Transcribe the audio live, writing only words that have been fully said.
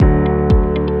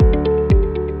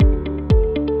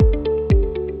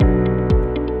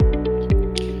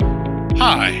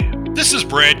Hi, this is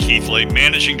Brad Keithley,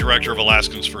 Managing Director of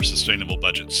Alaskans for Sustainable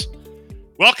Budgets.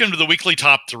 Welcome to the weekly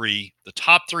Top 3, the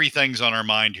top 3 things on our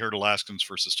mind here at Alaskans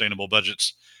for Sustainable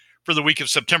Budgets for the week of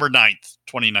September 9th,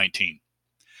 2019.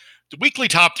 The weekly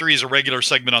Top 3 is a regular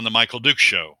segment on The Michael Dukes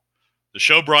Show. The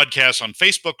show broadcasts on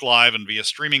Facebook Live and via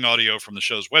streaming audio from the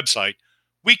show's website,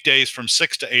 weekdays from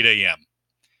 6 to 8 a.m.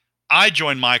 I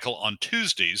join Michael on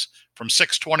Tuesdays from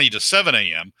 6:20 to 7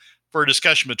 a.m. for a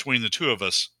discussion between the two of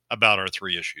us about our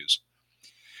 3 issues.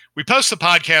 We post the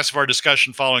podcast of our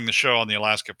discussion following the show on the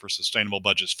Alaska for Sustainable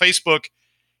Budgets Facebook,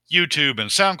 YouTube, and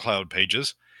SoundCloud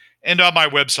pages, and on my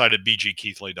website at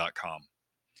bgkeithley.com.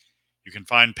 You can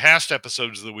find past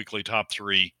episodes of the weekly Top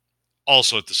 3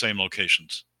 also at the same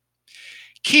locations.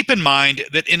 Keep in mind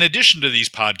that in addition to these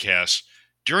podcasts,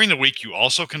 during the week you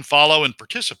also can follow and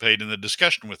participate in the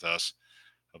discussion with us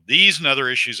of these and other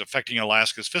issues affecting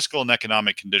Alaska's fiscal and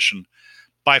economic condition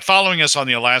by following us on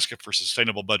the Alaska for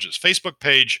Sustainable Budgets Facebook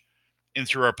page and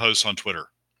through our posts on Twitter.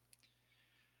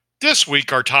 This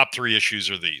week, our top 3 issues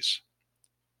are these.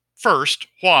 First,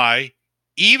 why,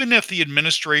 even if the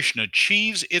administration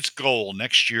achieves its goal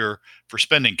next year for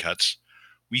spending cuts,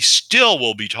 we still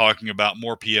will be talking about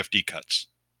more PFD cuts.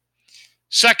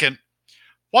 Second,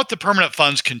 what the permanent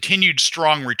fund's continued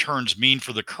strong returns mean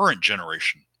for the current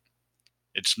generation.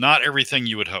 It's not everything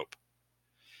you would hope.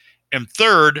 And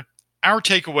third, our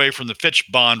takeaway from the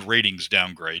Fitch bond ratings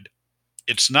downgrade.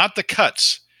 It's not the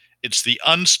cuts, it's the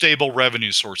unstable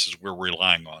revenue sources we're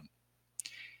relying on.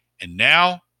 And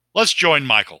now, let's join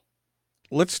Michael.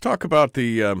 Let's talk about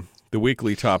the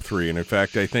weekly top 3. And in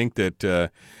fact, I think that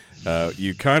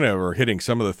you kind of are hitting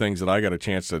some of the things that I got a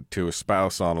chance to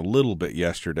espouse on a little bit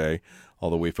yesterday,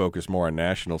 although we focused more on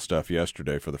national stuff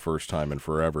yesterday for the first time in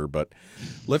forever. But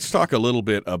let's talk a little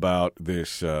bit about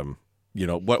this,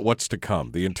 what's to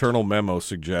come. The internal memo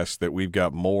suggests that we've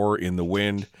got more in the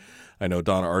wind. I know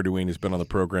Donna Arduin has been on the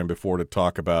program before to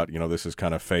talk about, this is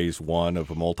kind of phase 1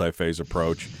 of a multi-phase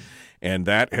approach. And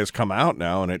that has come out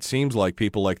now, and it seems like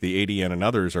people like the ADN and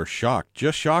others are shocked,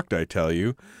 just shocked, I tell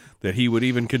you, that he would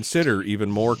even consider even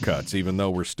more cuts, even though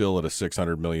we're still at a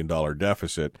 $600 million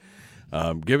deficit.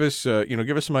 Give us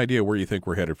some idea where you think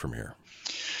we're headed from here.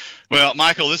 Well,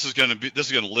 Michael, this is going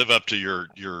to live up to your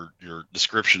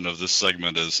description of this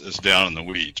segment as down in the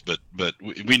weeds, but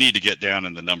we need to get down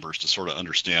in the numbers to sort of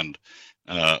understand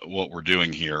what we're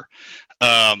doing here.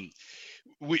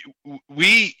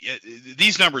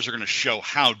 These numbers are going to show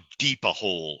how deep a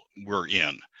hole we're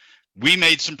in. We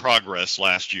made some progress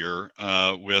last year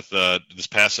with this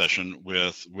past session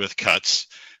with cuts.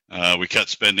 We cut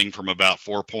spending from about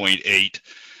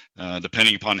 4.8,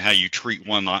 depending upon how you treat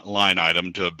one line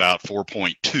item, to about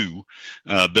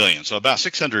 4.2 billion. So about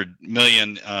 600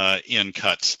 million in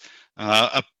cuts,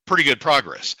 a pretty good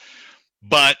progress.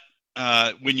 But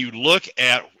when you look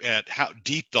at how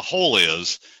deep the hole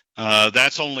is,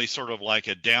 that's only sort of like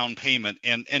a down payment,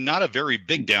 and not a very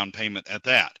big down payment at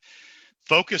that.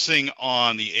 Focusing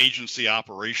on the agency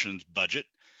operations budget,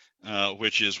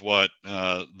 which is what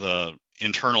the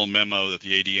internal memo that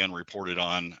the ADN reported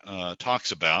on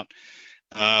talks about.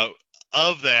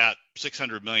 Of that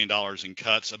 $600 million in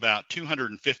cuts, about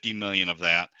 $250 million of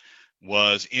that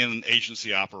was in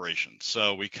agency operations.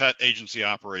 So we cut agency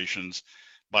operations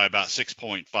by about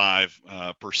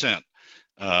 6.5%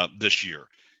 this year.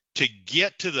 To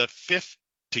get to the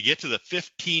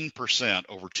 15%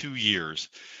 over 2 years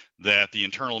that the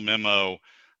internal memo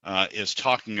is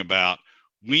talking about,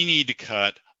 we need to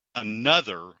cut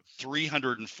another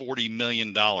 $340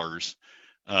 million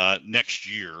next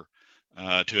year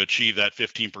to achieve that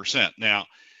 15%. Now,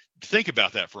 think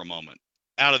about that for a moment.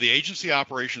 Out of the agency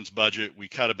operations budget, we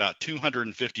cut about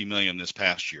 $250 million this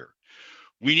past year.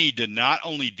 We need to not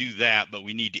only do that, but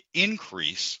we need to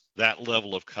increase that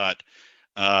level of cut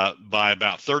by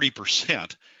about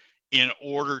 30% in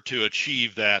order to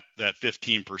achieve that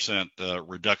 15%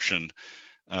 reduction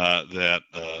that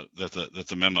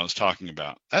the memo is talking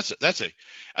about.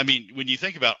 When you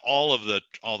think about all of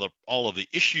the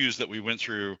issues that we went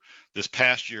through this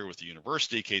past year with the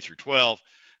university, K through 12,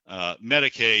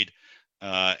 Medicaid,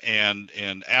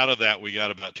 and out of that we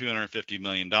got about $250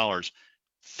 million.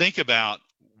 Think about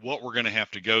what we're going to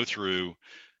have to go through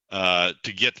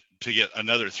to get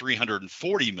another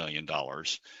 $340 million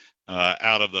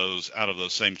out of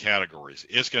those same categories.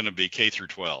 It's going to be K through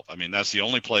 12. I mean, that's the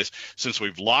only place, since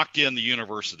we've locked in the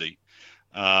university,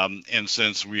 and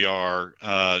since we're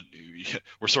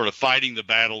sort of fighting the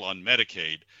battle on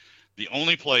Medicaid, the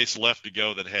only place left to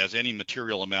go that has any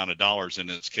material amount of dollars in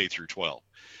it is K through 12.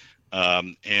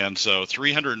 And so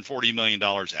 $340 million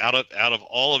out of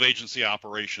all of agency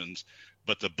operations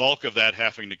but the bulk of that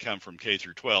having to come from K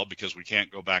through 12 because we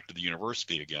can't go back to the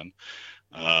university again.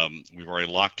 We've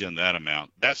already locked in that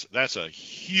amount. That's a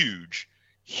huge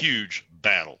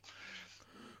battle.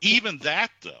 Even that,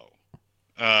 though,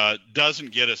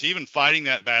 doesn't get us, even fighting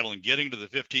that battle and getting to the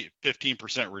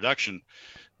 15% reduction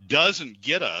doesn't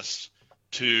get us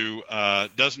a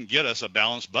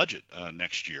balanced budget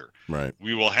next year. Right.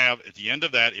 We will have, at the end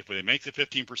of that, if we make the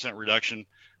 15% reduction,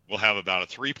 we'll have about a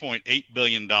 $3.8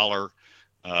 billion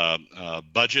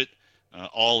budget,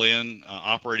 all in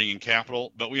operating and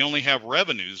capital, but we only have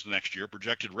revenues next year,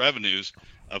 projected revenues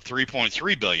of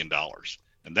 $3.3 billion.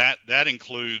 And that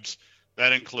includes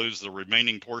the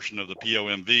remaining portion of the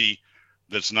POMV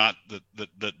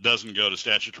that doesn't go to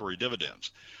statutory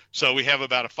dividends. So we have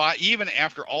about even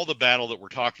after all the battle that we're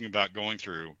talking about going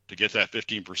through to get that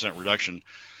 15% reduction,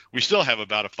 we still have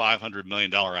about a $500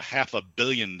 million, a $500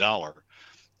 million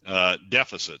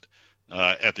deficit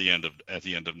at the end of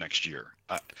next year.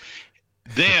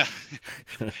 Then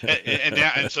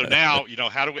and so now,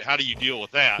 how do you deal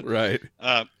with that? Right.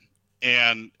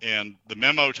 And the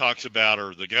memo talks about,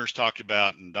 or the governor's talked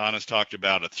about, and Donna's talked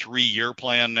about a 3-year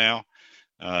plan now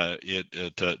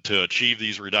to achieve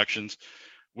these reductions.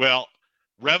 Well,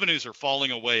 revenues are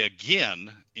falling away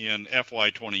again in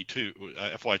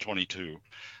FY22.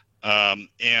 And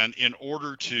in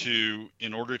order to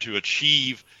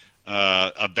achieve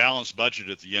a balanced budget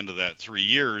at the end of that 3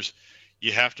 years,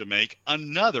 you have to make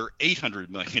another $800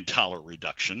 million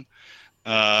reduction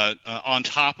on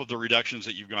top of the reductions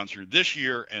that you've gone through this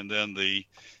year, and then the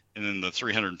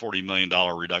 $340 million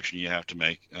reduction you have to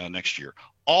make next year.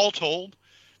 All told,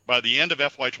 by the end of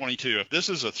FY22, if this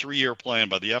is a 3-year plan,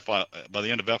 by the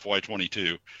end of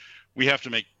FY22, we have to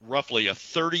make roughly a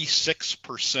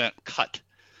 36% cut.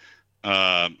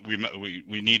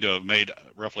 We need to have made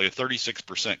roughly a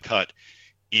 36% cut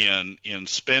in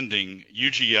spending,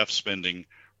 UGF spending,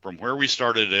 from where we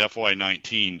started at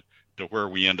FY19 to where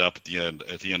we end up at the end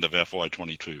of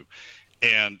FY22.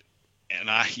 And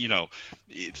I,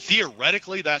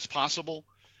 theoretically that's possible,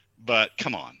 but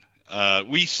come on.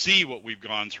 We see what we've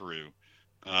gone through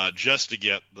just to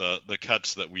get the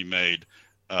cuts that we made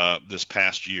this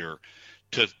past year.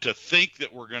 To think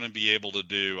that we're going to be able to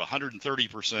do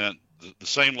 130%, the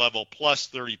same level plus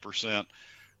 30%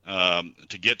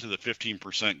 to get to the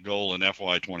 15% goal in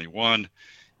FY21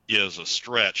 is a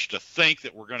stretch. To think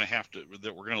that we're going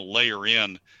to layer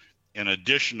in an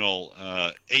additional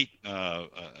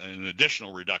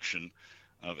reduction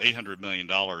of $800 million in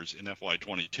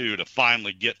FY22 to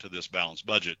finally get to this balanced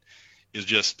budget is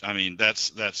just,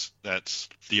 that's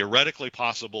theoretically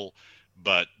possible,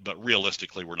 but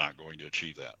realistically we're not going to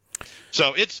achieve that.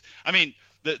 So it's,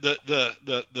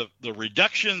 the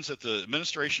reductions that the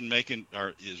administration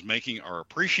is making are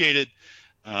appreciated.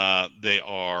 They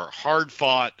are hard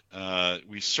fought.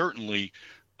 We certainly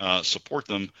support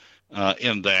them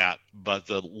in that, but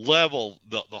the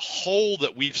hole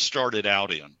that we've started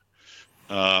out in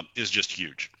is just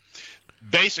huge.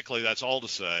 Basically, that's all to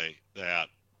say that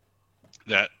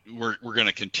we're going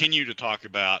to continue to talk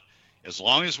about, as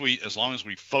long as we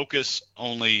focus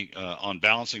only on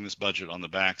balancing this budget on the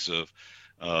backs of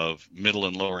middle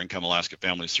and lower income Alaska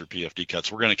families through PFD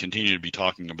cuts. We're going to continue to be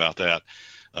talking about that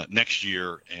next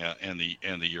year and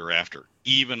the year after.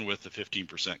 Even with the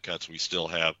 15% cuts, we still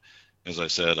have, as I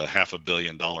said, a $500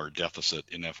 million deficit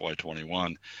in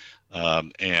FY21,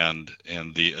 and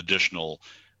the additional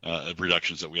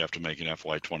reductions that we have to make in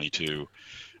FY22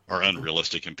 are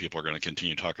unrealistic, and people are going to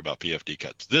continue to talk about PFD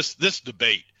cuts. This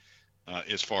debate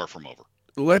is far from over.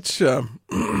 Let's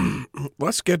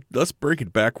break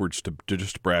it backwards to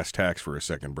just brass tacks for a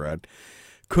second, Brad.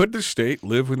 Could the state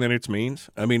live within its means?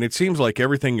 It seems like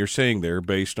everything you're saying there,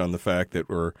 based on the fact that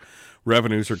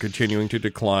revenues are continuing to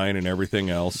decline and everything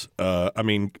else.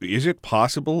 Is it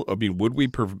possible? Would we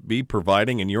be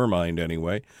providing, in your mind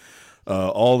anyway,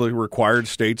 all the required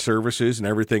state services and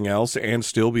everything else, and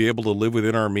still be able to live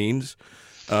within our means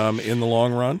in the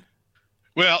long run?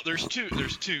 Well, there's two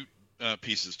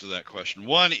pieces to that question.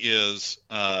 One is,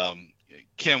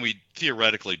 can we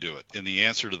theoretically do it? And the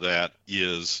answer to that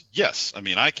is yes.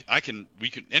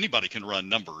 Anybody can run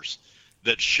numbers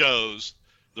that shows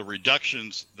the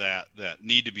reductions that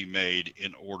need to be made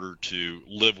in order to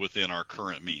live within our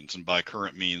current means. And by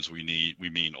current means, we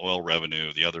mean oil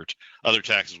revenue, the other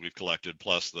taxes we've collected,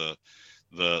 plus the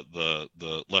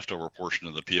leftover portion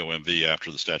of the POMV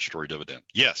after the statutory dividend.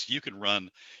 Yes, you can run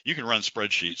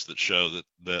spreadsheets that show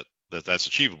that's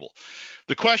achievable.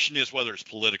 The question is whether it's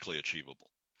politically achievable,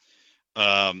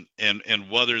 and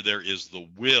whether there is the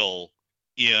will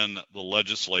in the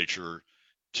legislature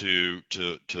to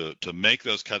make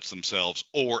those cuts themselves,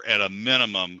 or at a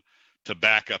minimum to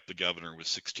back up the governor with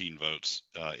 16 votes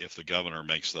if the governor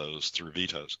makes those through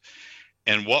vetoes.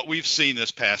 And what we've seen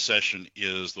this past session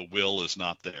is the will is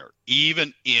not there.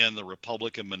 Even in the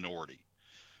Republican minority,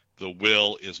 the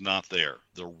will is not there.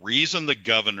 The reason the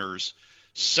governor's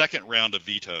second round of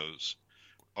vetoes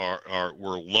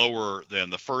were lower than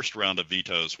the first round of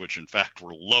vetoes, which in fact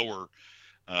were lower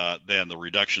than the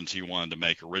reductions he wanted to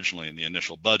make originally in the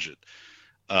initial budget.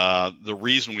 The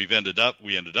reason we ended up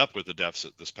with a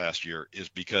deficit this past year is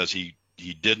because he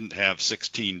didn't have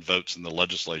 16 votes in the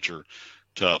legislature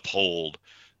to uphold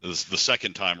the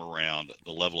second time around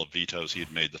the level of vetoes he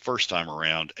had made the first time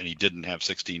around, and he didn't have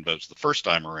 16 votes the first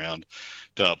time around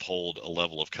to uphold a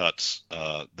level of cuts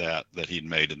that he'd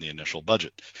made in the initial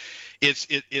budget.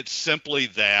 It's simply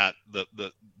that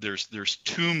there's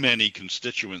too many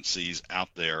constituencies out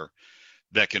there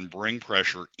that can bring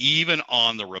pressure even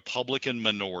on the Republican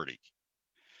minority,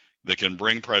 to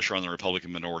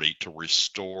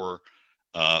restore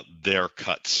their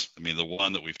cuts. I mean, the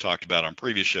one that we've talked about on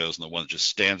previous shows and the one that just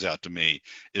stands out to me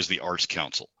is the Arts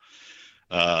Council.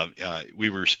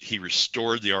 He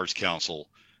restored the Arts Council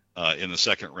in the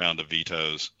second round of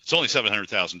vetoes. It's only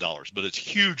 $700,000, but it's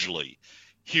hugely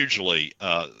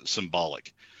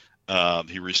symbolic.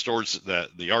 He restores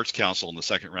the Arts Council in the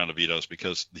second round of vetoes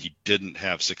because he didn't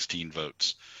have 16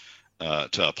 votes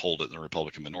to uphold it in the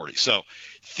Republican minority. So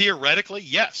theoretically,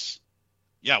 yes.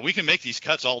 Yeah, we can make these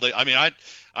cuts all day. I mean,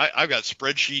 I've got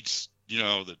spreadsheets,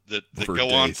 that go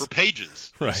days. On for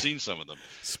pages. Right. I've seen some of them.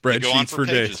 Spreadsheets for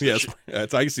days. Yes,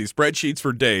 I see spreadsheets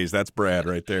for days. That's Brad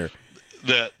right there.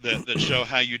 That show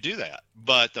how you do that.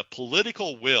 But the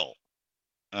political will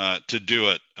to do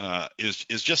it is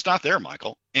just not there,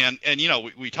 Michael. And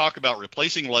we talk about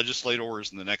replacing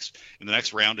legislators in the next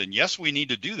round, and yes, we need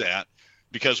to do that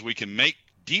because we can make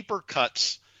deeper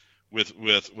cuts with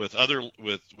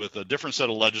a different set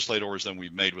of legislators than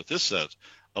we've made with this set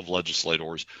of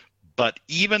legislators. But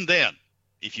even then,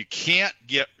 if you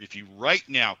right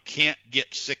now can't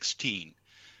get 16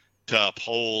 to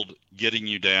uphold getting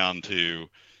you down to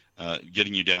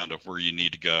where you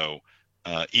need to go,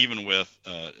 even with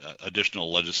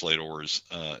additional legislators,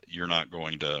 you're not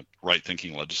going to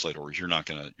right-thinking legislators. You're not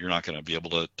going to be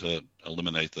able to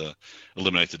eliminate the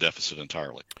deficit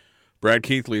entirely. Brad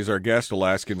Keithley is our guest,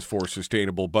 Alaskans for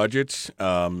Sustainable Budgets.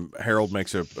 Harold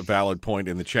makes a valid point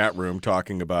in the chat room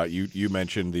talking about, you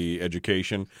mentioned the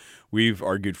education. We've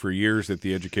argued for years that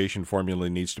the education formula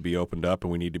needs to be opened up,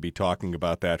 and we need to be talking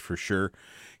about that for sure.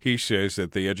 He says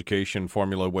that the education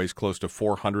formula weighs close to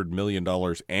 $400 million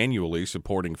annually,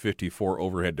 supporting 54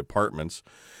 overhead departments,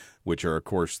 which are, of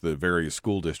course, the various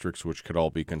school districts, which could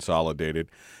all be consolidated.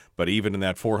 But even in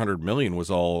that $400 million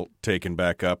was all taken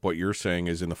back up. What you're saying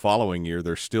is in the following year,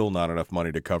 there's still not enough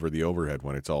money to cover the overhead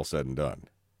when it's all said and done.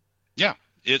 Yeah,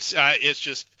 it's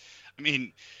just, I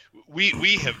mean,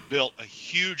 we have built a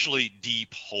hugely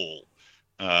deep hole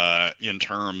in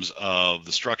terms of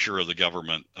the structure of the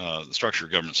government, the structure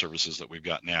of government services that we've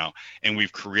got now, and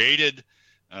we've created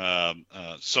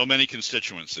so many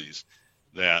constituencies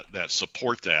that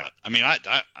support that. I mean,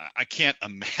 I can't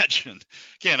imagine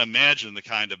the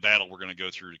kind of battle we're going to go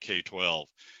through to K-12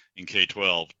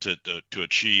 to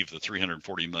achieve the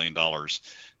 $340 million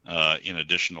in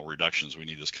additional reductions we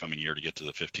need this coming year to get to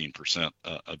the 15%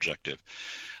 objective.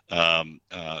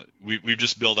 We've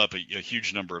just built up a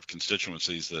huge number of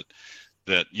constituencies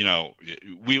that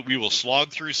we will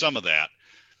slog through some of that.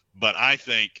 But I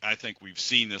think we've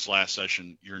seen this last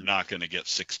session. You're not going to get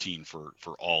 16 for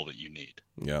all that you need.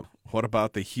 Yeah. What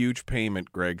about the huge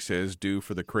payment, Greg says, due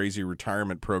for the crazy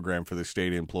retirement program for the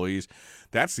state employees?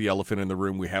 That's the elephant in the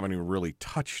room we haven't even really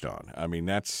touched on. I mean,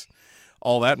 that's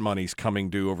all that money's coming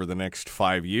due over the next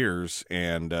 5 years,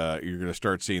 and you're going to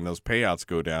start seeing those payouts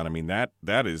go down. I mean,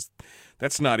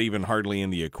 that's not even hardly in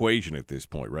the equation at this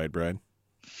point, right, Brad?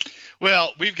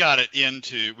 Well, we've got it in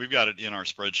our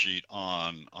spreadsheet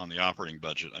on the operating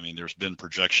budget. I mean, there's been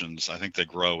projections. I think they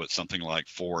grow at something like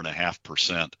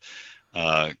 4.5%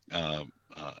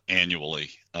 annually.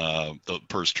 The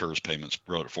PERS payments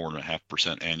grow at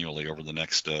 4.5% annually over the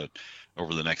next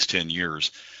 10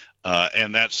 years,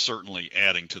 and that's certainly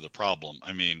adding to the problem.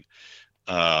 I mean,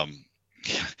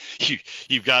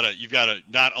 you've got to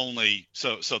not only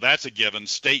so that's a given.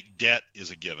 State debt is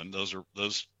a given. Those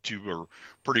two are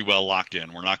pretty well locked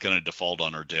in. We're not going to default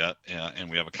on our debt, and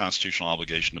we have a constitutional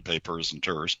obligation to pay PERS and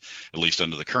TERS. At least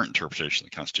under the current interpretation of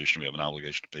the Constitution, we have an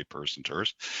obligation to pay PERS and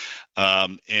TERS,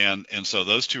 and so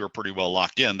those two are pretty well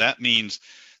locked in. That means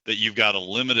that you've got a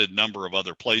limited number of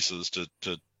other places to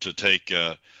take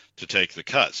to take the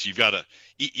cuts. You've got to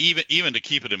even to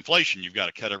keep it inflation, you've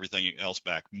got to cut everything else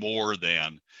back more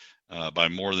than by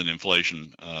more than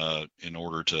inflation in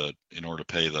order to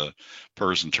pay the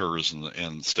PERS and TERS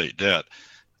and the state debt.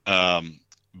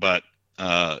 But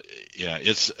yeah,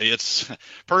 it's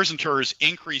PERS and TERS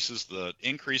increases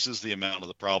the amount of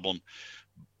the problem.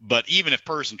 But even if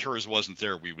PERS and TERS wasn't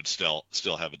there, we would still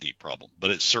have a deep problem. But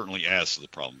it certainly adds to the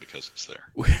problem because it's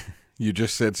there. You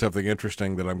just said something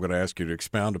interesting that I'm going to ask you to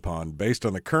expound upon. Based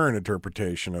on the current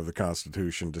interpretation of the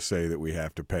Constitution to say that we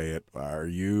have to pay it, are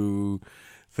you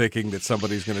thinking that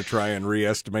somebody's going to try and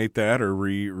re-estimate that or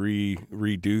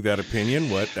redo that opinion?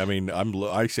 What I mean,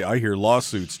 I hear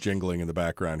lawsuits jingling in the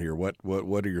background here. What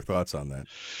are your thoughts on that?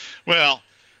 Well,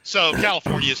 so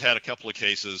California's had a couple of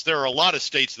cases. There are a lot of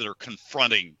states that are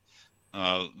confronting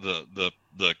the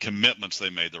commitments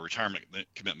they made, the retirement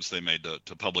commitments they made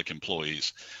to public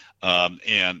employees, and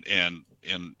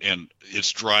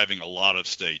it's driving a lot of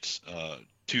states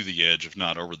to the edge, if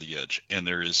not over the edge. And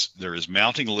there is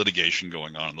mounting litigation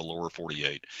going on in the lower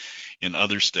 48 in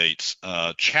other states,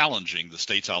 challenging the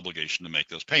state's obligation to make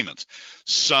those payments.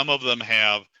 Some of them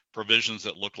have provisions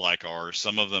that look like ours.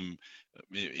 Some of them,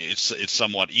 it's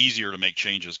somewhat easier to make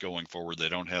changes going forward. They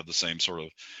don't have the same sort of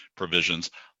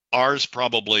provisions. Ours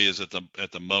probably is at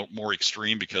the more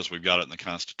extreme because we've got it in the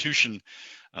Constitution,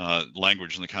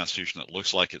 language in the Constitution that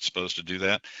looks like it's supposed to do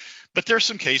that. But there's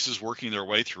some cases working their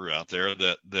way through out there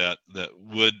that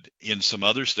would, in some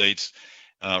other states,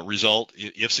 result,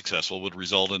 if successful, would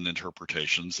result in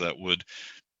interpretations that would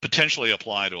potentially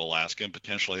apply to Alaska and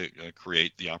potentially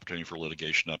create the opportunity for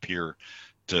litigation up here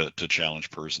to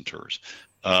challenge PERS and TERS.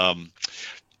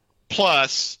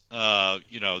 Plus,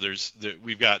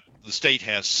 we've got the state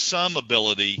has some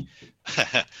ability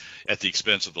at the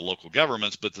expense of the local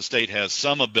governments, but the state has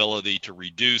some ability to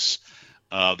reduce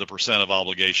the percent of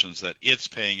obligations that it's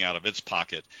paying out of its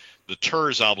pocket. The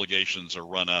TERS obligations are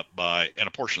run up by, and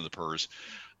a portion of the PERS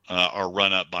are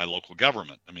run up by local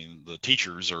government. I mean, the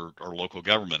teachers are local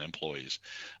government employees.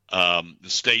 The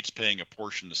state's paying a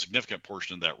significant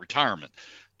portion of that retirement.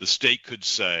 The state could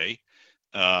say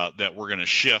that we're going to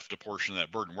shift a portion of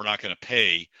that burden. We're not going to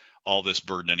pay all this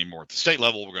burden anymore at the state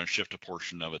level. We're going to shift a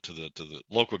portion of it to the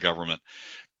local government.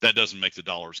 That doesn't make the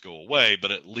dollars go away, but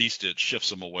at least it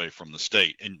shifts them away from the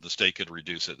state, and the state could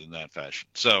reduce it in that fashion.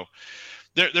 So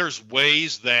there's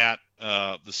ways that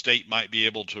the state might be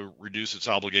able to reduce its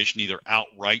obligation either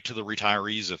outright to the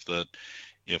retirees if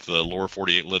the lower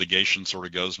 48 litigation sort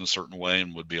of goes in a certain way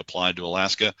and would be applied to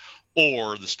Alaska,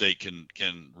 or the state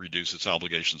can reduce its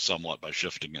obligation somewhat by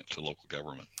shifting it to local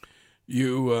government.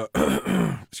 You,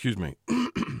 excuse me,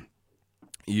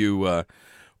 you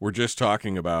were just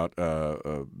talking about,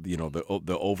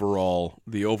 the overall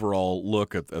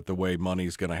look at the way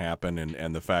money's going to happen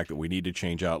and the fact that we need to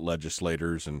change out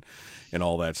legislators and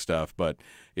all that stuff. But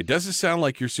it doesn't sound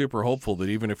like you're super hopeful that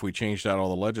even if we changed out all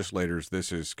the legislators,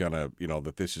 this is going to,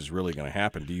 that this is really going to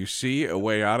happen. Do you see a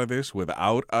way out of this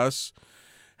without us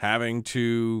having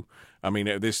to,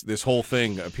 this whole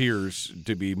thing appears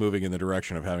to be moving in the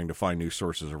direction of having to find new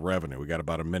sources of revenue. We got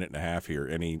about a minute and a half here.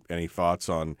 Any thoughts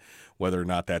on whether or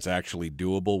not that's actually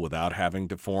doable without having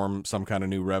to form some kind of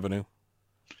new revenue?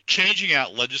 Changing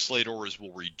out legislators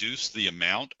will reduce the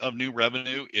amount of new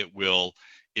revenue. It will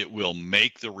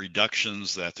make the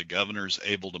reductions that the governor's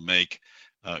able to make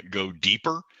go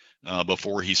deeper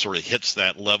before he sort of hits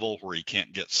that level where he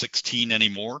can't get 16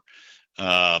 anymore.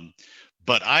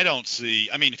 But I don't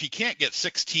see, if he can't get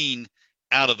 16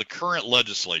 out of the current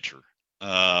legislature,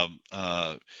 then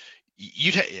I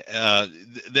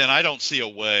don't see a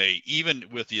way, even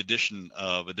with the addition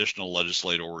of additional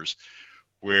legislators,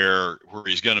 where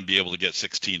he's going to be able to get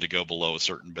 16 to go below a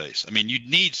certain base. You'd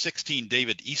need 16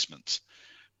 David Eastmans,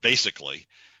 basically,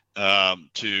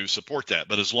 to support that.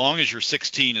 But as long as your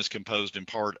 16 is composed in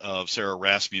part of Sarah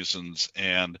Rasmussen's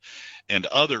and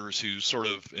others who sort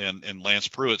of and Lance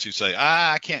Pruitt's who say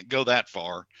I can't go that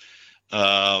far,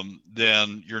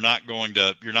 then you're not going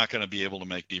to be able to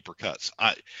make deeper cuts.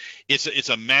 It's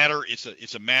a matter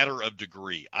of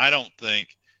degree. I don't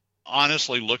think,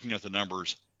 honestly, looking at the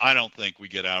numbers, I don't think we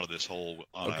get out of this hole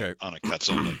on a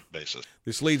cuts-only basis.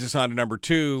 This leads us on to number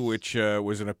 2, which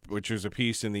was a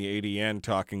piece in the ADN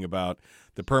talking about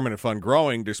the permanent fund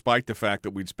growing despite the fact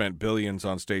that we'd spent billions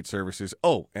on state services.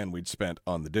 Oh, and we'd spent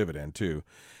on the dividend too,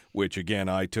 which again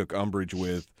I took umbrage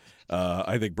with.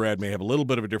 I think Brad may have a little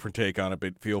bit of a different take on it,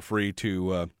 but feel free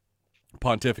to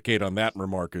pontificate on that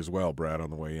remark as well, Brad, on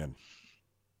the way in.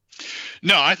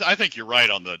 No, I think you're right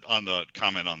on the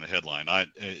comment on the headline.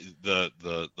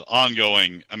 The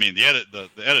ongoing, the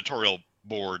editorial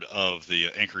board of the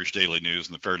Anchorage Daily News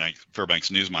and the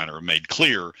Fairbanks News Miner have made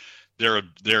clear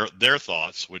their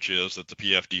thoughts, which is that the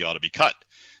PFD ought to be cut,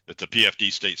 that the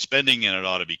PFD state spending in it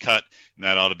ought to be cut, and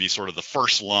that ought to be sort of the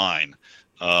first line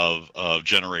of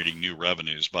generating new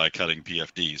revenues by cutting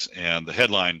PFDs. And the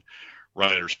headline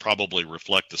writers probably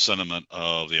reflect the sentiment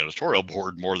of the editorial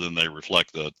board more than they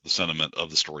reflect the sentiment of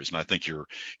the stories. And I think you're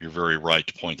very right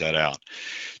to point that out.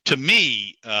 To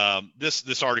me,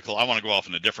 this article, I want to go off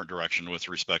in a different direction with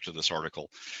respect to this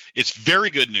article. It's very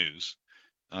good news,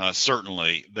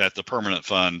 certainly, that the permanent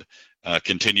fund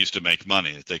continues to make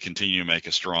money, that they continue to make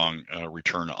a strong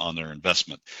return on their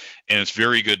investment. And it's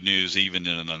very good news even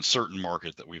in an uncertain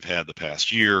market that we've had the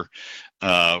past year,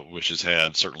 which has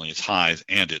had certainly its highs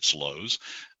and its lows,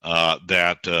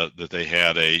 that they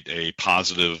had a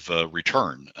positive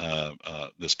return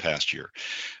this past year.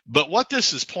 But what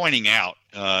this is pointing out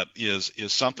is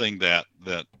something that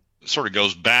sort of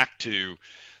goes back to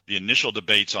the initial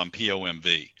debates on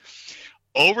POMV.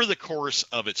 Over the course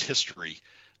of its history,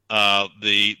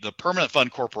 the Permanent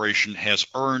Fund Corporation has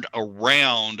earned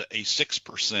around a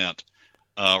 6%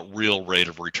 real rate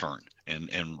of return.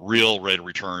 And real rate of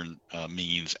return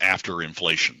means after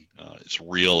inflation. It's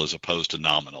real as opposed to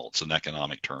nominal. It's an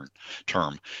economic term.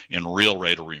 And real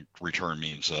rate of return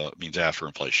means after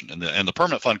inflation. And the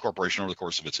Permanent Fund Corporation, over the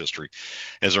course of its history,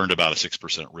 has earned about a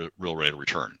 6% real rate of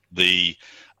return. The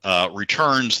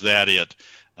returns that it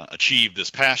achieved this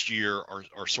past year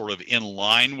are sort of in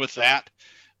line with that.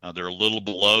 They're a little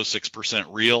below 6%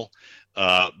 real,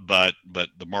 but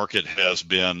the market has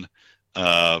been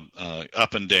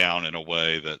up and down in a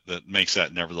way that makes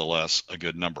that nevertheless a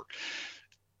good number.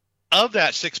 Of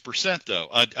that 6%, though,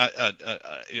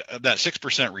 that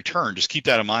 6% return, just keep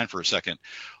that in mind for a second.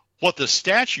 What the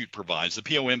statute provides, the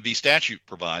POMV statute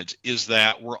provides, is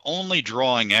that we're only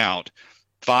drawing out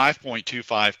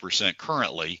 5.25%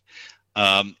 currently,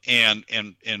 and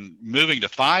moving to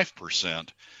 5%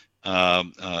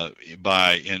 in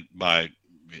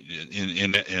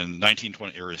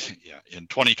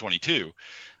 2022.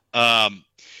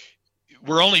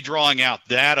 We're only drawing out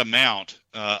that amount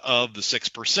of the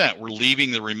 6%. We're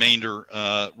leaving the remainder.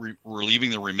 We're leaving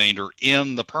the remainder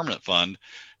in the permanent fund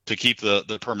to keep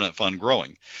the permanent fund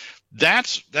growing.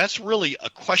 That's really a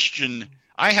question.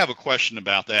 I have a question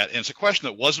about that, and it's a question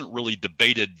that wasn't really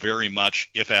debated very much,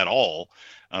 if at all,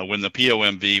 when the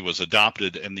POMV was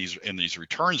adopted and these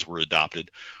returns were adopted.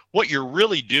 What you're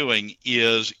really doing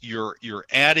is you're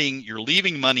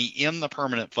leaving money in the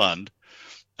permanent fund,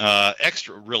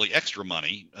 extra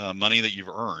money, money that you've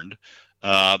earned,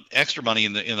 extra money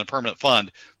in the permanent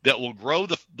fund that will grow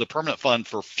the permanent fund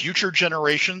for future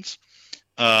generations.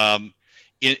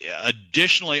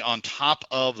 Additionally, on top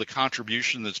of the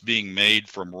contribution that's being made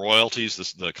from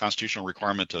royalties, the constitutional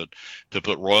requirement to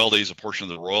put royalties, a portion of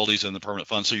the royalties in the permanent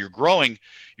fund. So you're growing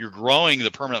the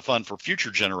permanent fund for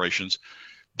future generations,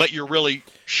 but you're really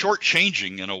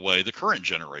shortchanging in a way the current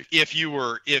generation. If you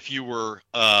were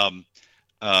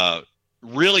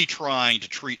really trying to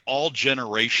treat all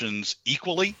generations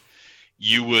equally,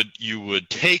 you would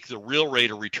take the real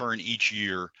rate of return each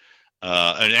year,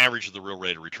 an average of the real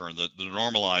rate of return, the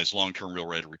normalized long-term real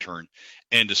rate of return,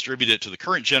 and distribute it to the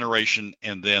current generation,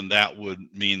 and then that would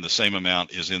mean the same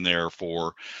amount is in there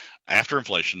for after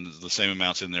inflation, the same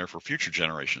amount's in there for future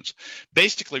generations.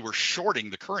 Basically, we're shorting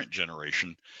the current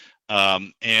generation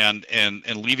and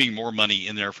leaving more money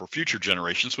in there for future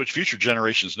generations, which future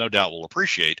generations no doubt will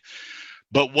appreciate.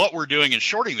 But what we're doing in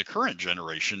shorting the current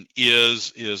generation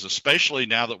is especially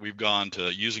now that we've gone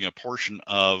to using a portion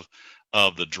of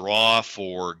the draw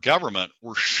for government,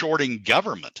 we're shorting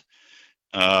government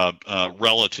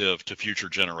relative to future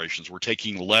generations. We're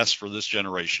taking less for this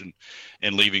generation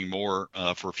and leaving more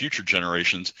for future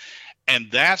generations. And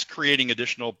that's creating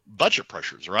additional budget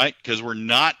pressures, right? Because we're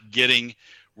getting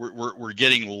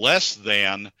less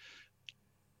than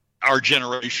our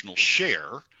generational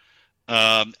share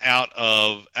out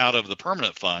of the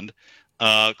permanent fund,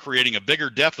 creating a bigger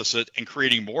deficit and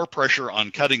creating more pressure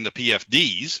on cutting the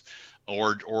PFDs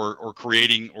or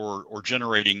creating or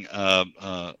generating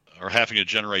or having to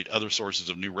generate other sources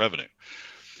of new revenue.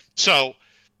 So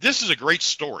this is a great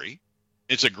story.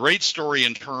 It's a great story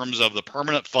in terms of the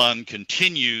permanent fund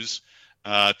continues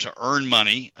to earn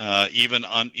money even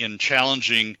in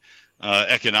challenging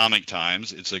economic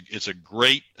times. It's a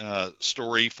great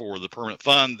story for the permanent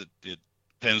fund. It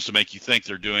tends to make you think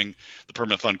the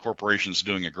Permanent Fund Corporation is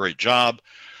doing a great job.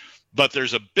 But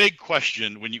there's a big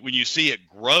question when you see it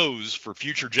grows for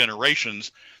future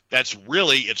generations.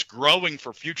 It's growing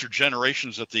for future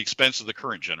generations at the expense of the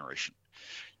current generation.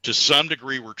 To some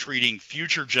degree, we're treating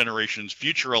future generations,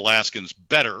 future Alaskans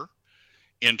better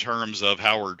in terms of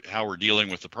how we're dealing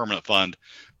with the permanent fund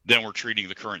than we're treating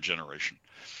the current generation.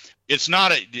 It's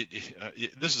not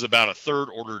this is about a third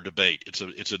order debate.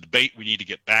 It's a debate we need to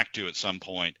get back to at some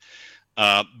point.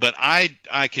 But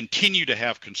I continue to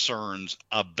have concerns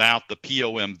about the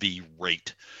POMV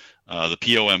rate, the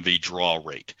POMV draw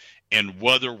rate, and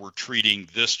whether we're treating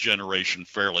this generation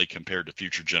fairly compared to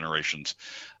future generations,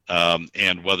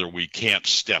 and whether we can't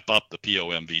step up the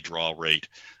POMV draw rate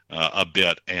a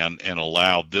bit and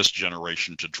allow this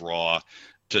generation to draw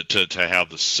to have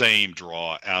the same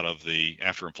draw out of the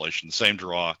after inflation, the same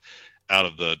draw out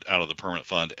of the permanent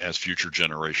fund as future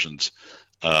generations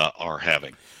are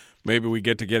having. Maybe we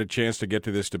get a chance to get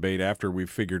to this debate after we've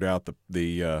figured out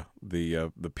the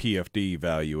PFD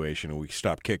valuation, and we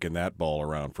stop kicking that ball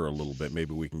around for a little bit.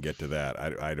 Maybe we can get to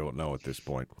that. I don't know at this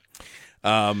point.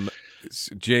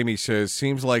 Jamie says,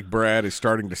 seems like Brad is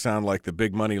starting to sound like the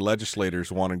big money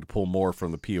legislators wanting to pull more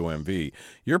from the POMV.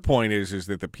 Your point is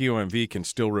that the POMV can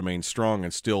still remain strong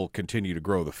and still continue to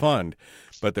grow the fund,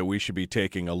 but that we should be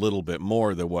taking a little bit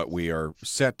more than what we are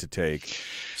set to take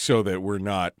so that we're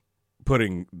not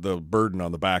putting the burden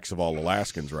on the backs of all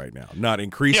Alaskans right now, not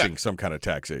increasing some kind of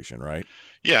taxation, right?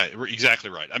 Yeah, exactly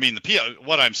right. I mean,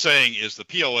 what I'm saying is the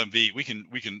POMV, we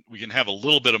can have a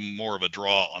little bit of more of a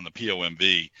draw on the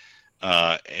POMV,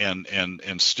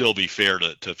 and still be fair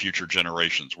to future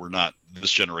generations.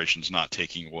 This generation's not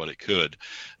taking what it could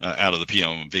out of the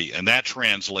POMV, and that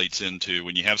translates into,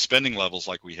 when you have spending levels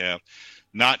like we have,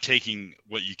 not taking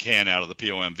what you can out of the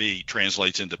POMV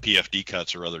translates into PFD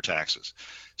cuts or other taxes.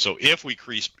 So if we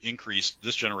increase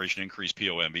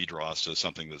POMV draws to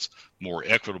something that's more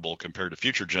equitable compared to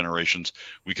future generations,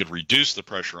 we could reduce the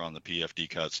pressure on the PFD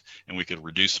cuts, and we could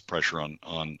reduce the pressure on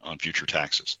future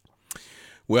taxes.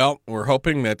 Well, we're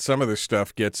hoping that some of this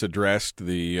stuff gets addressed.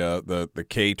 The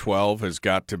K-12 has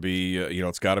got to be,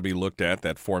 it's got to be looked at.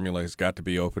 That formula has got to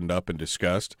be opened up and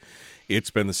discussed.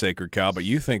 It's been the sacred cow. But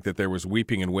you think that there was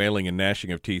weeping and wailing and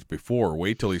gnashing of teeth before.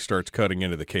 Wait till he starts cutting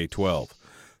into the K-12.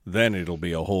 Then it'll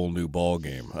be a whole new ball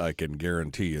game. I can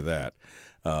guarantee you that.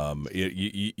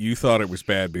 You thought it was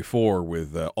bad before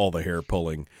with all the hair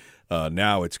pulling.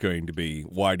 Now it's going to be,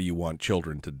 why do you want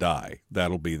children to die?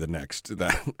 That'll be the next.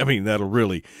 That'll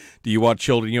really. Do you want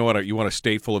children? You want a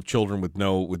state full of children with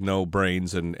no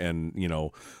brains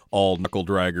and all knuckle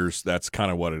draggers. That's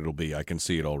kind of what it'll be. I can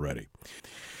see it already.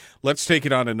 Let's take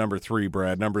it on to number 3,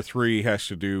 Brad. Number 3 has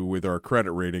to do with our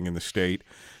credit rating in the state.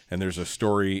 And there's a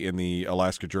story in the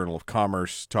Alaska Journal of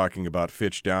Commerce talking about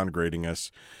Fitch downgrading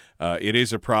us. It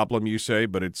is a problem, you say,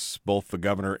 but it's both the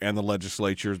governor and the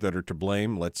legislatures that are to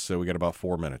blame. We got about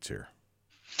 4 minutes here.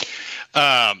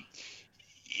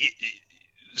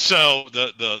 So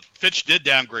the Fitch did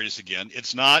downgrade us again.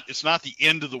 It's not the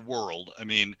end of the world. I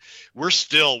mean, we're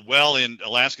still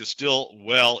Alaska's still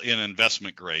well in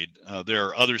investment grade. There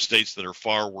are other states that are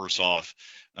far worse off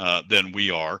than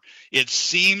we are. It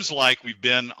seems like we've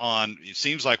done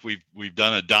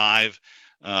a dive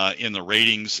in the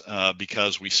ratings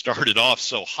because we started off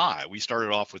so high. We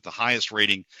started off with the highest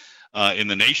rating in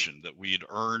the nation that we'd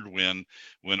earned when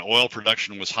oil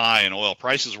production was high and oil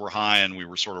prices were high, and we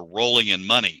were sort of rolling in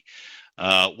money.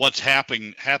 What's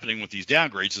happening with these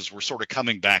downgrades is we're sort of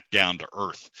coming back down to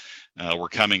earth. We're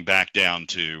coming back down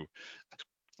to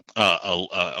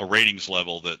a ratings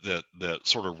level that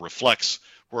sort of reflects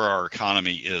where our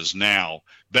economy is now,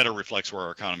 better reflects where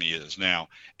our economy is now,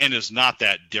 and is not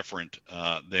that different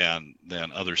than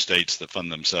other states that fund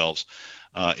themselves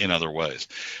in other ways.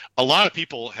 A lot of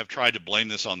people have tried to blame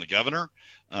this on the governor.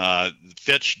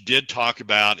 Fitch did talk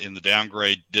about, in the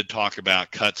downgrade,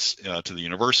 cuts to the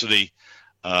university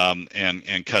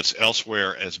and cuts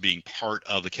elsewhere as being part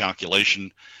of the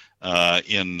calculation as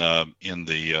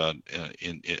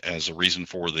a reason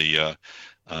for the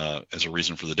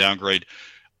downgrade.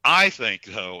 I think,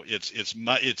 though,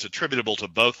 it's attributable to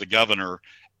both the governor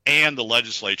and the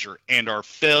legislature and our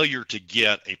failure to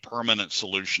get a permanent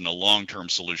solution, a long-term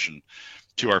solution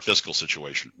to our fiscal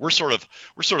situation. We're sort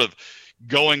of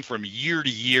going from year to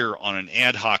year on an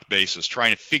ad hoc basis, trying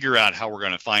to figure out how we're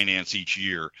going to finance each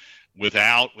year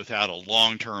without a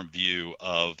long-term view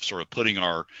of sort of putting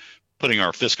our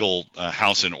fiscal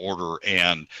house in order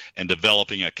and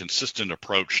developing a consistent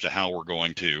approach to how we're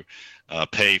going to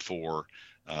pay for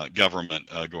government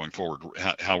going forward,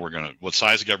 what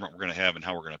size of government we're going to have and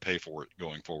how we're going to pay for it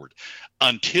going forward.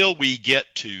 Until we get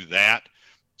to that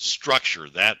structure,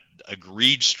 that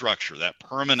agreed structure, that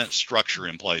permanent structure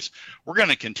in place, we're going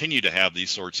to continue to have these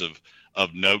sorts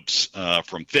of notes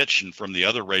from Fitch and from the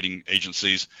other rating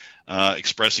agencies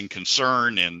expressing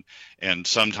concern and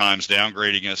sometimes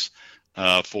downgrading us.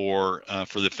 for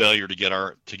the failure to get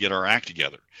our act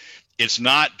together. It's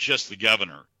not just the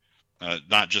governor.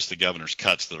 Not just the governor's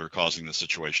cuts that are causing the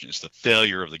situation. It's the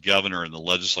failure of the governor and the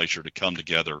legislature to come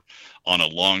together on a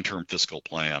long-term fiscal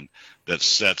plan that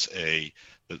sets a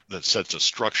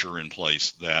structure in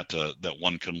place that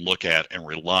one can look at and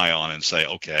rely on and say,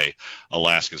 okay,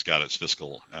 Alaska's got its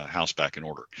fiscal house back in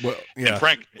order. Well, yeah. And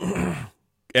Frank,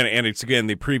 and it's again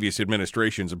the previous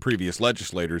administrations and previous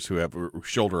legislators who have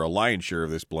shoulder a lion's share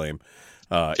of this blame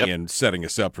in setting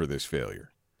us up for this failure.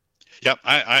 Yep,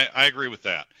 I agree with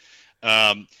that.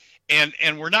 And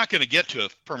we're not going to get to a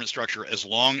permanent structure as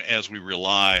long as people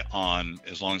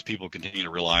continue to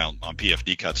rely on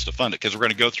PFD cuts to fund it, because we're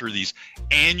going to go through these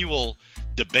annual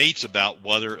debates about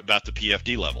the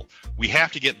PFD level. We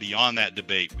have to get beyond that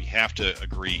debate. We have to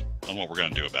agree on what we're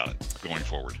going to do about it going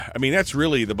forward. I mean, that's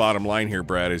really the bottom line here,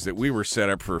 Brad, is that we were set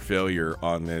up for failure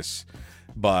on this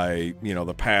by,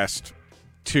 the past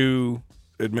three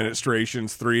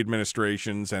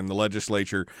administrations, and the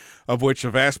legislature, of which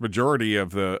a vast majority of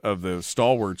the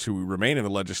stalwarts who remain in the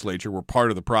legislature were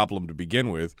part of the problem to begin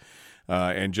with,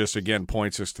 and just again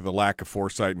points us to the lack of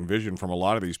foresight and vision from a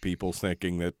lot of these people,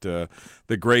 thinking that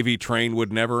the gravy train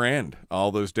would never end.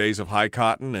 All those days of high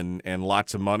cotton and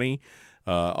lots of money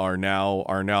are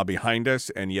now behind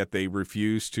us, and yet they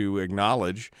refuse to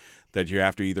acknowledge that you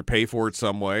have to either pay for it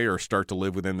some way or start to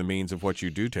live within the means of what you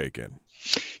do take in.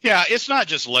 Yeah, it's not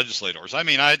just legislators. I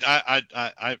mean,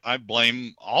 I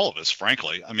blame all of us,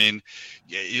 frankly. I mean,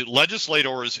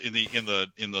 legislators in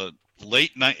the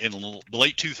late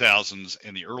 2000s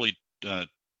and the early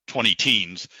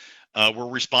 2010s were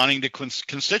responding to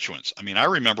constituents. I mean, I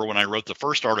remember when I wrote the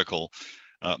first article,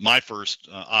 my first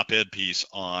op-ed piece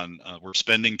on we're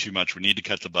spending too much, we need to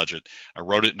cut the budget. I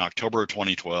wrote it in October of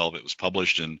 2012. It was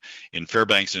published in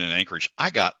Fairbanks and in Anchorage.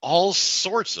 I got all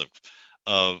sorts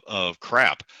of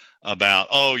crap about,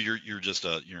 you're just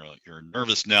you're a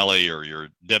nervous Nelly, or you're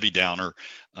Debbie Downer.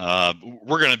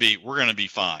 We're gonna be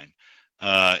fine,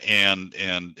 and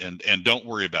don't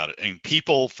worry about it. And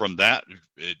people from that,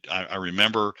 I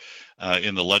remember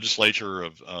in the legislature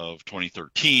of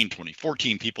 2013,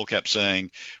 2014, people kept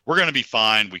saying, we're going to be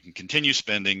fine. We can continue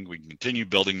spending. We can continue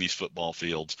building these football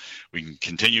fields. We can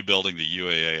continue building the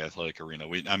UAA athletic arena.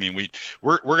 We're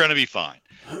going to be fine.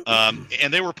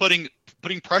 And they were putting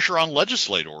pressure on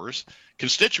legislators.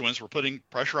 Constituents were putting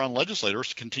pressure on legislators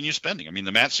to continue spending. I mean,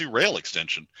 the Mat-Su rail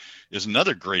extension is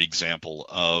another great example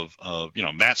of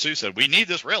Mat-Su said, we need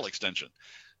this rail extension.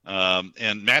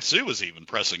 And Mat-Su was even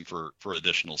pressing for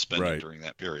additional spending during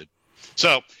that period.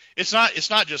 So it's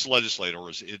not just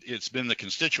legislators. It's been the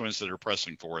constituents that are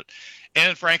pressing for it.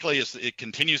 And frankly, it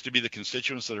continues to be the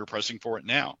constituents that are pressing for it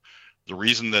now. The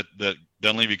reason that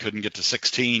Dunleavy couldn't get to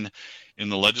 16 in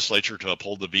the legislature to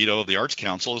uphold the veto of the Arts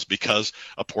Council is because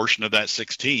a portion of that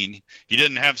 16, he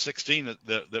didn't have 16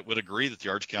 that would agree that the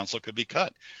Arts Council could be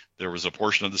cut. There was a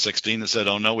portion of the 16 that said,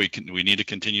 oh no, we need to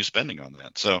continue spending on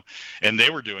that. So, and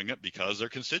they were doing it because their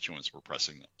constituents were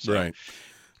pressing them. So right.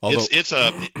 Although,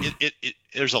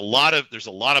 there's a lot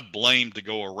of blame to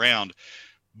go around.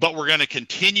 But we're going to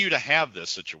continue to have this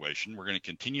situation. We're going to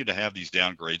continue to have these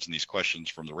downgrades and these questions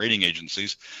from the rating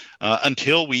agencies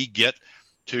until we get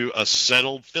to a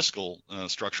settled fiscal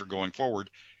structure going forward.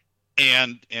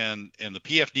 And the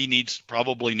PFD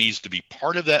probably needs to be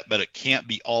part of that, but it can't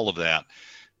be all of that,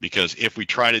 because if we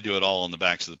try to do it all on the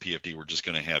backs of the PFD, we're just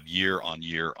going to have year on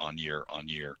year on year on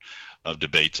year of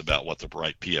debates about what the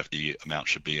right PFD amount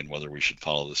should be and whether we should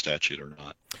follow the statute or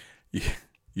not. Yeah.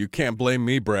 You can't blame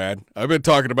me, Brad. I've been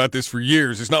talking about this for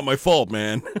years. It's not my fault,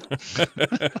 man.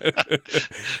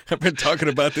 I've been talking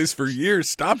about this for years.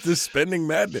 Stop this spending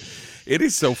madness. It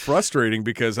is so frustrating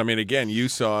because, I mean, again, you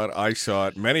saw it, I saw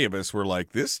it. Many of us were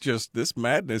like, this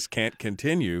madness can't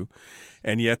continue.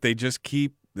 And yet they just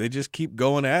keep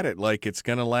going at it like it's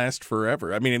going to last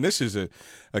forever. I mean, and this is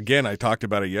again, I talked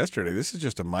about it yesterday. This is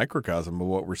just a microcosm of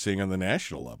what we're seeing on the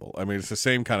national level. I mean, it's the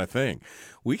same kind of thing.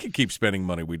 We could keep spending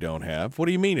money we don't have. What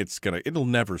do you mean it'll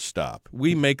never stop?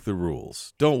 We make the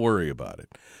rules. Don't worry about it.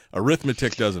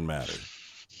 Arithmetic doesn't matter.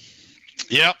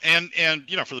 Yeah, and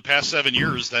for the past 7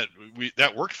 years that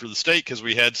worked for the state because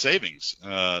we had savings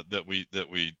that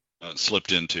we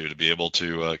slipped into to be able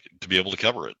to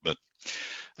cover it. But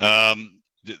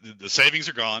the savings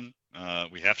are gone.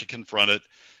 We have to confront it.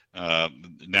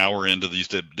 Now we're into these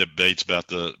debates about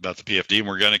the PFD, and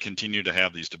we're going to continue to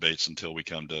have these debates until we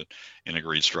come to an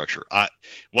agreed structure.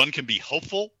 One can be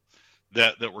hopeful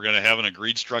that we're going to have an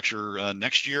agreed structure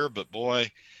next year, but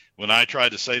boy, when I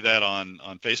tried to say that on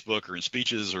Facebook or in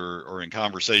speeches or in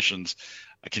conversations,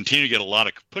 I continue to get a lot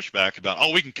of pushback about,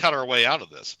 we can cut our way out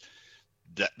of this.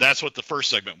 That's what the first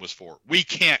segment was for. We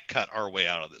can't cut our way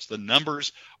out of this. The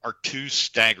numbers are too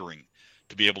staggering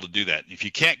to be able to do that. If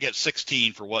you can't get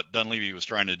 16 for what Dunleavy was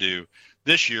trying to do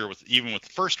this year, even with the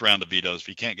first round of vetoes, if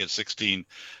you can't get 16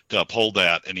 to uphold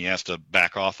that, and he has to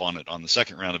back off on it on the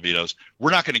second round of vetoes,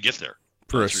 we're not going to get there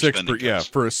for a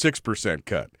 6%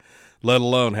 cut, let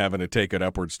alone having to take it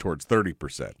upwards towards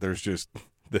 30%. There's just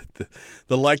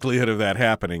the likelihood of that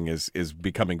happening is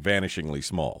becoming vanishingly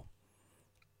small.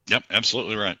 Yep,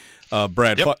 absolutely right.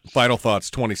 Brad, final thoughts,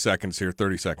 20 seconds here,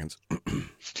 30 seconds.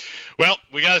 Well,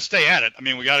 we got to stay at it. I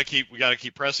mean, we got to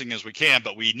keep pressing as we can,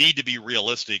 but we need to be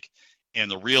realistic, and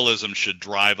the realism should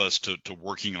drive us to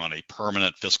working on a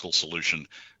permanent fiscal solution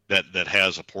that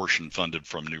has a portion funded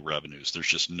from new revenues. There's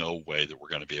just no way that we're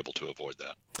going to be able to avoid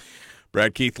that.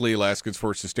 Brad Keithley, Alaskans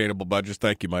for Sustainable Budgets.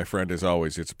 Thank you, my friend. As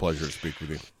always, it's a pleasure to speak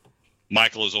with you.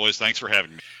 Michael, as always, thanks for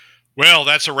having me. Well,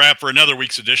 that's a wrap for another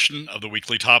week's edition of the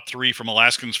Weekly Top 3 from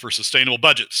Alaskans for Sustainable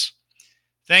Budgets.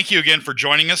 Thank you again for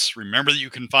joining us. Remember that you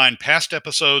can find past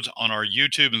episodes on our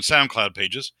YouTube and SoundCloud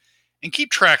pages, and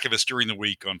keep track of us during the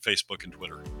week on Facebook and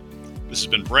Twitter. This has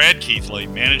been Brad Keithley,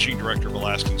 Managing Director of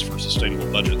Alaskans for Sustainable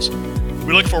Budgets.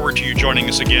 We look forward to you joining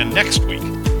us again next week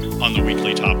on the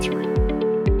Weekly Top 3.